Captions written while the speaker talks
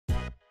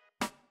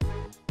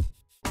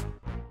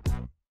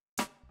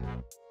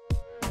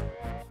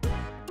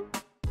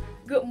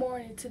Good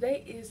morning.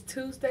 Today is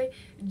Tuesday,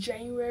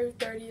 January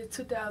 30th,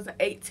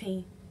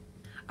 2018.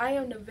 I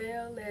am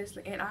Neville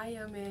Leslie and I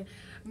am in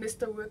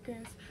Mr.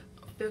 Wilkins'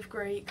 5th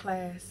grade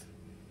class.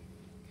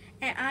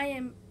 And I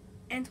am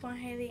Antoine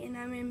Haley and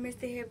I'm in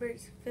Mr.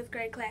 Hibbert's 5th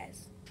grade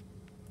class.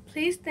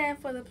 Please stand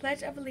for the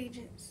Pledge of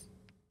Allegiance.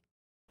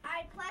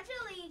 I pledge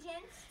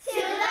allegiance to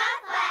the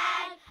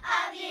flag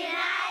of the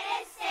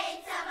United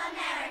States of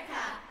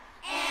America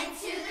and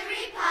to the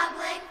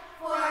republic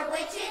for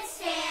which it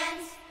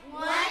stands,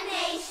 one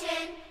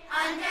nation,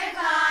 under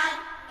God,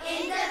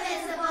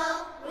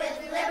 indivisible, with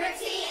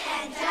liberty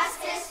and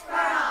justice for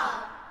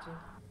all.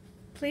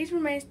 Please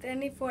remain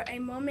standing for a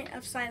moment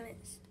of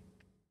silence.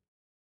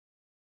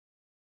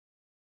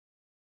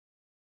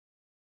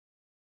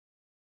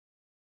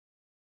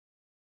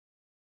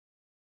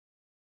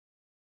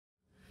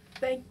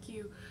 Thank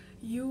you.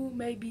 You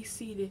may be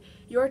seated.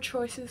 Your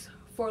choices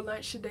for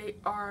lunch today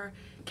are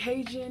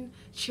Cajun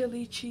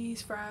chili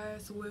cheese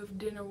fries with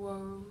dinner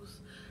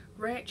rolls,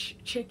 ranch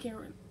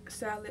chicken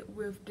salad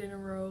with dinner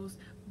rolls,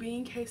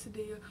 bean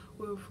quesadilla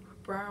with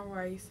brown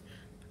rice,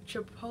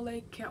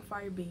 chipotle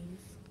campfire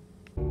beans.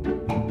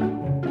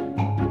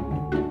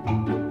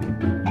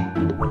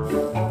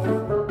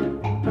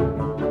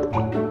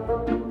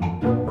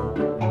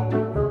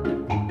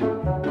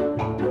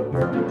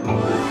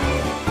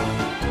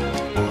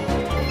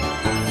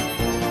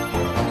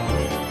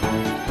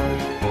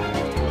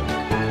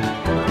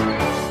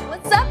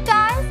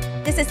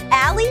 This is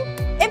Allie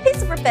and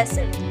Pizza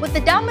Professor with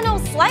the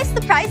Domino's Slice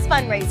the Price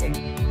fundraiser.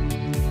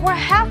 We're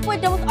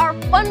halfway done with our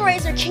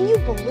fundraiser, can you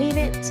believe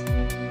it?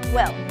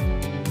 Well,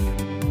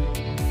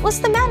 what's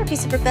the matter,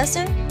 Pizza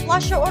Professor?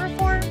 Lost your order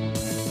form?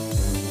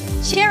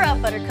 Cheer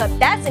up, Buttercup,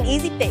 that's an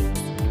easy fix.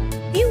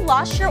 If you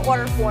lost your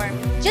order form,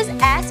 just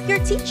ask your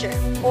teacher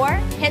or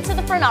head to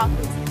the front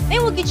office. They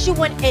will get you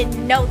one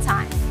in no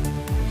time.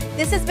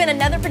 This has been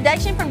another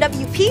production from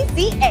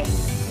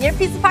WPZA, your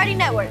Pizza Party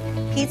Network.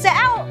 Pizza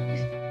out!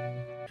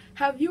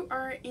 Have you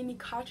earned any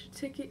Contra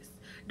tickets?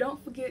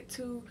 Don't forget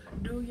to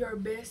do your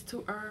best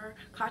to earn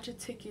Contra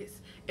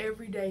tickets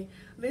every day.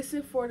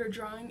 Listen for the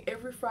drawing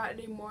every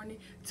Friday morning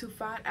to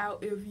find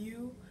out if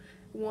you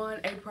won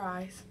a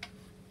prize.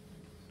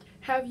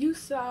 Have you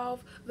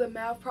solved the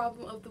math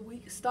problem of the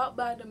week? Stop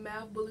by the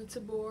math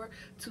bulletin board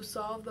to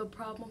solve the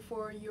problem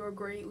for your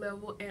grade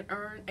level and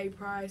earn a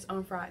prize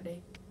on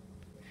Friday.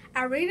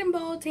 Our Reading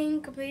Bowl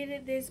team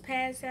completed this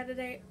past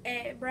Saturday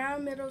at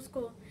Brown Middle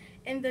School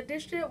in the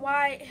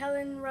district-wide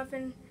Helen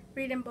Ruffin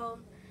Reading Bowl.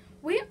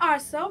 We are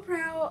so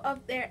proud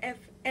of their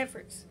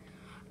efforts.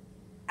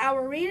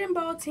 Our Reading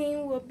Bowl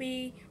team will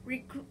be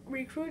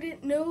recruiting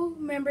new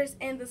members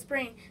in the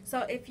spring,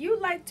 so if you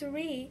like to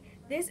read,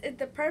 this is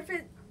the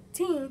perfect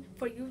team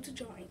for you to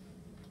join.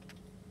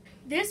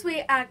 This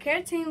week, our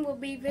care team will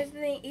be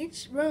visiting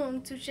each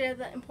room to share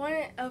the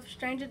importance of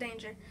stranger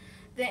danger.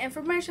 The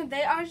information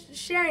they are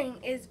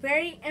sharing is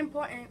very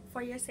important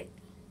for your safety.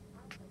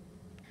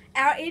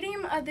 Our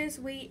idiom of this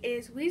week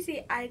is we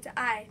see eye to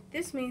eye.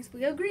 This means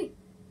we agree.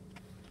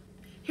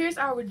 Here's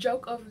our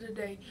joke of the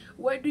day.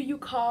 What do you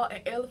call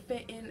an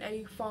elephant in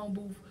a phone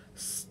booth?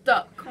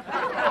 Stuck.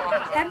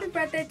 Happy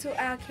birthday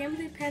to our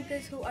Kimberly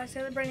Panthers who are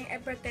celebrating a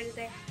birthday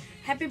today.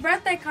 Happy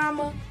birthday,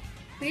 Karma.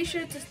 Be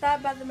sure to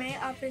stop by the main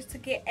office to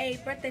get a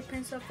birthday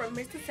pencil from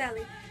Mr.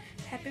 Sally.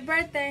 Happy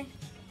birthday.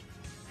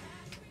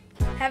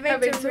 Have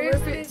a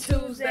terrific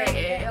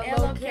Tuesday at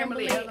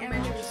APSKimberly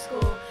Elementary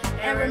School.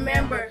 And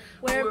remember,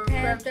 we're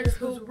Panthers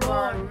who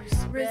roar,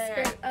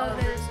 respect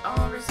others,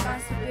 own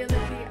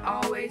responsibility,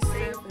 always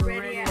safe,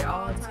 ready at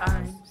all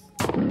times.